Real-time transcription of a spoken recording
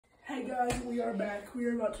guys, we are back. We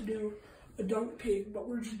are about to do a dunk pig, but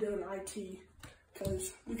we're just doing IT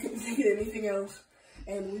because we couldn't think of anything else,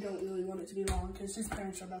 and we don't really want it to be long because his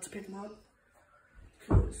parents are about to pick him up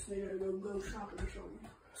because they gotta go shopping or something.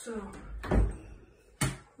 So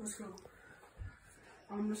let's go.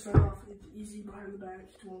 I'm gonna start off with easy behind the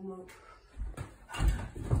back to warm up.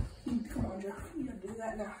 Come on, Jeff. You gotta do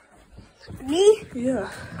that now. Me?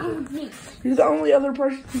 Yeah. Oh, me. You're the only other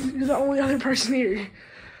person. You're the only other person here.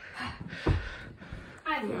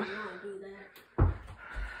 I cannot do that.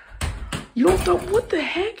 You don't throw. What the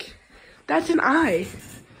heck? That's an eye.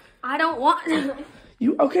 I don't want to.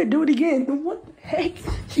 You okay? Do it again. What the heck?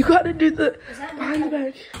 You gotta do the behind the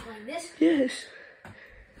back. Like this? Yes.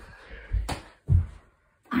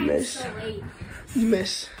 I'm Miss. so late. You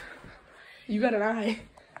miss. You got an eye.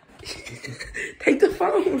 Take the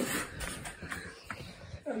phone.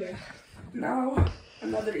 Okay. Now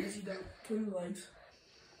another easy dunk. Between the legs.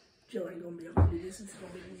 Jill ain't gonna be able to do this. It's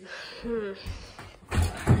gonna be easy.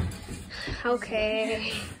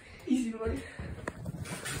 Okay. Easy one.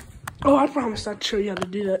 Oh, I promised I'd show you how to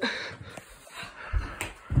do that.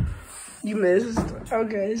 You missed.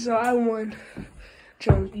 Okay, so I won.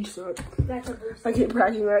 Jones, you suck. That's a boost. I keep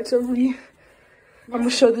bragging rights over you. I'm gonna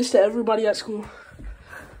show this to everybody at school.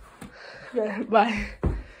 Okay, bye.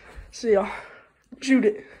 See y'all. Shoot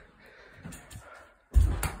it.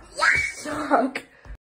 Yes! Suck.